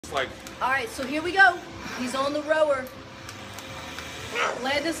Like, all right, so here we go. He's on the rower.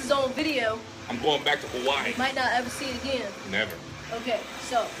 Glad this is on video. I'm going back to Hawaii. Might not ever see it again. Never. Okay,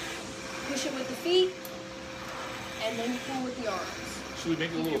 so push it with the feet, and then you pull with the arms. Should we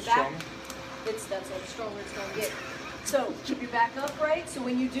make it a Keep little your back- stronger? That's all the stronger it's gonna get. So keep your back upright. So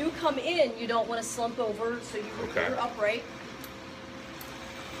when you do come in, you don't want to slump over. So you're upright.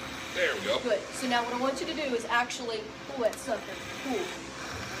 There we go. Good. So now what I want you to do is actually pull that sucker. Pull.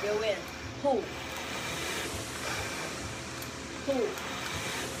 Go in. Pull. Pull.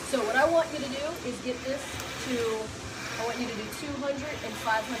 So what I want you to do is get this to, I want you to do 200 and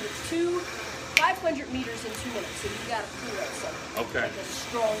 500. 500 meters in 2 minutes. So you got to pull that sucker. Okay. Like a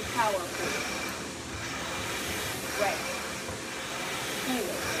strong power pull. Right. Pull.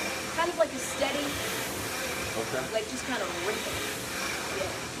 Kind of like a steady, like just kind of rip it.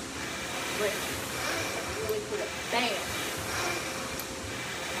 Yeah. Rip. Really pull it. Bam.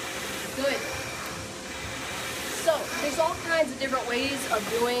 Good. So there's all kinds of different ways of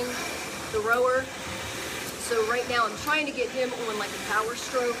doing the rower. So right now I'm trying to get him on like a power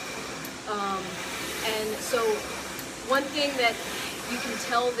stroke. And so one thing that you can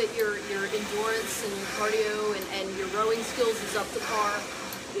tell that your endurance and your cardio and your rowing skills is up to par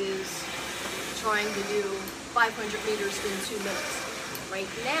is trying to do 500 meters in 2 minutes. Right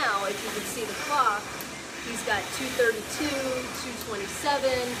now, if you can see the clock, he's got 232,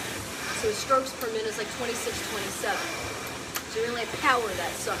 227. So his strokes per minute is like 26, 27. So you're gonna like power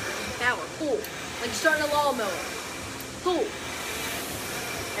that sucker. Power, pull. Like you're starting a lawnmower. Pull.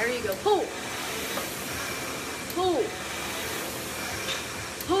 There you go. Pull. Pull.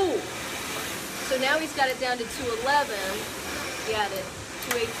 Pull. So now he's got it down to 211. Got it.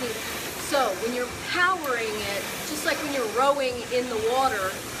 218. So when you're powering it, just like when you're rowing in the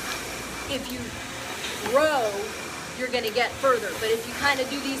water, if you row, you're going to get further. But if you kind of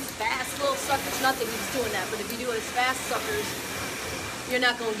do these fast little suckers, not that he's doing that, but if you do it as fast suckers, you're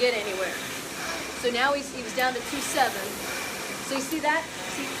not going to get anywhere. So now he was down to 2.7. So you see that?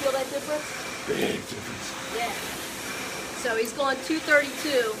 Feel that difference? Big difference. Yeah. So he's going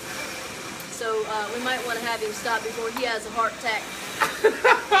 232. So we might want to have him stop before he has a heart attack.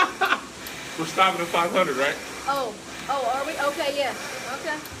 We're stopping at 500, right? Oh, are we? Okay, yeah.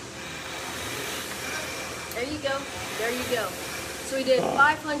 Okay. There you go. There you go. So we did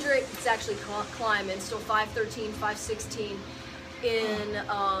 500. It's actually climbing. Still 513, 516 in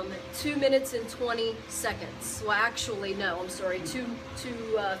 2 minutes and 20 seconds. Well, actually, no. I'm sorry.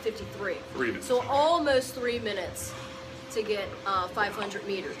 2:53. 3 minutes. So almost 3 minutes to get 500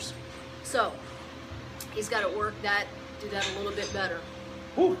 meters. So he's got to work that, do that a little bit better.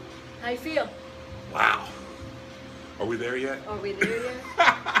 Whew. How you feel? Wow. Are we there yet? Are we there yet?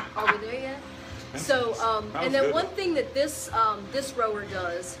 Are we there yet? So, and then one thing that this this rower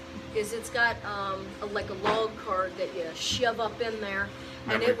does is it's got like a log card that you shove up in there,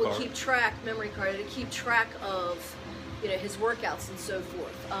 and it will keep track, memory card, it'll keep track of, you know, his workouts and so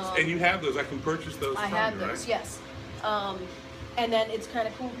forth. And you have those. I can purchase those. I have those, yes. And then it's kind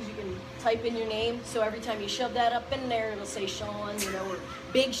of cool because you can type in your name. So every time you shove that up in there, it'll say Sean, you know, or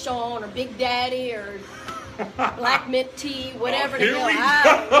Big Sean, or Big Daddy, or Black Mint Tea, whatever to go.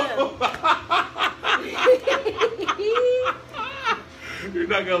 You're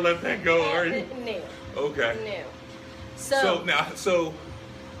not gonna let that go, are you? No. Okay. No. So that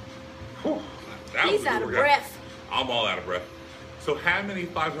he's was out of breath. I'm all out of breath. So how many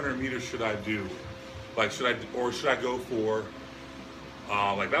 500 meters should I do? Like, should I go for?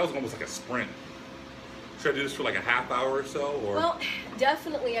 Like that was almost like a sprint. Should I do this for like a half hour or so? Or? Well,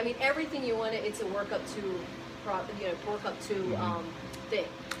 definitely. I mean, everything you want it's a work up to, thing.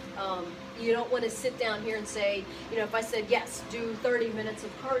 You don't want to sit down here and say, you know, if I said yes, do 30 minutes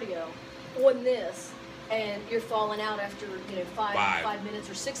of cardio on this, and you're falling out after, you know, five minutes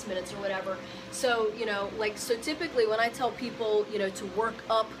or 6 minutes or whatever. So, you know, like, so typically when I tell people, you know, to work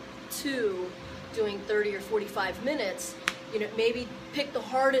up to doing 30 or 45 minutes, you know, maybe pick the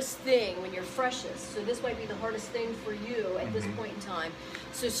hardest thing when you're freshest. So this might be the hardest thing for you at this point in time.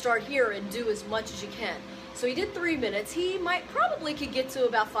 So start here and do as much as you can. So he did 3 minutes. He probably could get to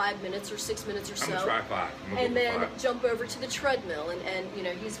about 5 minutes or 6 minutes or so. I'm gonna try 5. And then jump over to the treadmill, and you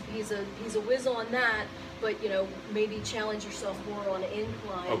know, he's a whiz on that. But you know, maybe challenge yourself more on an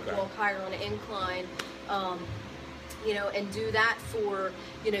incline, walk higher on an incline. You know, and do that for,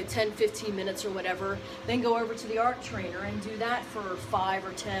 you know, 10, 15 minutes or whatever. Then go over to the art trainer and do that for 5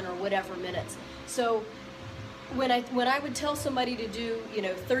 or 10 or whatever minutes. So when I would tell somebody to do, you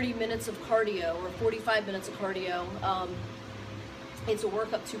know, 30 minutes of cardio or 45 minutes of cardio, it's a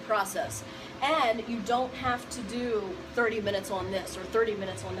work up to process. And you don't have to do 30 minutes on this or 30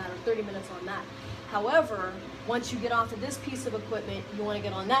 minutes on that or 30 minutes on that. However, once you get off of this piece of equipment, you want to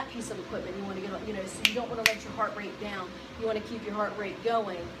get on that piece of equipment. You want to get on, so you don't want to let your heart rate down. You want to keep your heart rate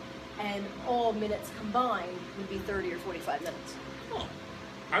going, and all minutes combined would be 30 or 45 minutes. Oh,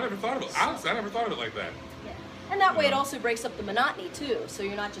 I never thought of it. Honestly, I never thought of it like that. Yeah. And that way it also breaks up the monotony too. So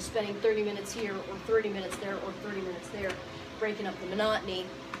you're not just spending 30 minutes here or 30 minutes there or 30 minutes there, breaking up the monotony.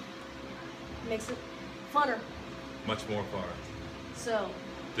 Makes it funner. Much more fun. So,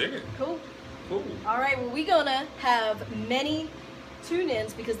 dig it. Cool. Cool. All right, well, we're going to have many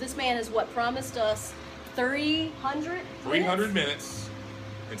tune-ins because this man has promised us 300 minutes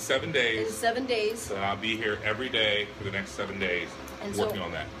in 7 days. In 7 days. So I'll be here every day for the next 7 days and working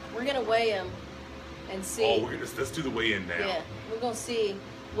on that. We're going to weigh him and see. Oh, let's do the weigh-in now. Yeah, we're going to see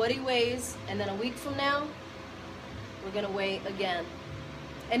what he weighs, and then a week from now, we're going to weigh again.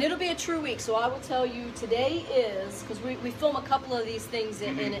 And it'll be a true week, so I will tell you today is, because we film a couple of these things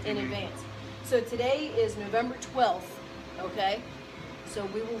in advance. So today is November 12th, okay? So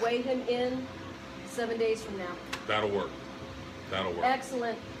we will weigh him in 7 days from now. That'll work. That'll work.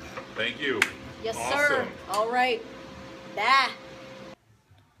 Excellent. Thank you. Yes, awesome. sir. All right.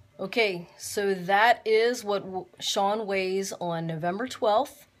 Okay, so that is what Sean weighs on November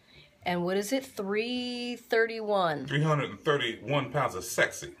 12th. And what is it? 331. 331 pounds of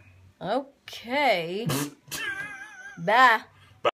sexy. Okay. Bye.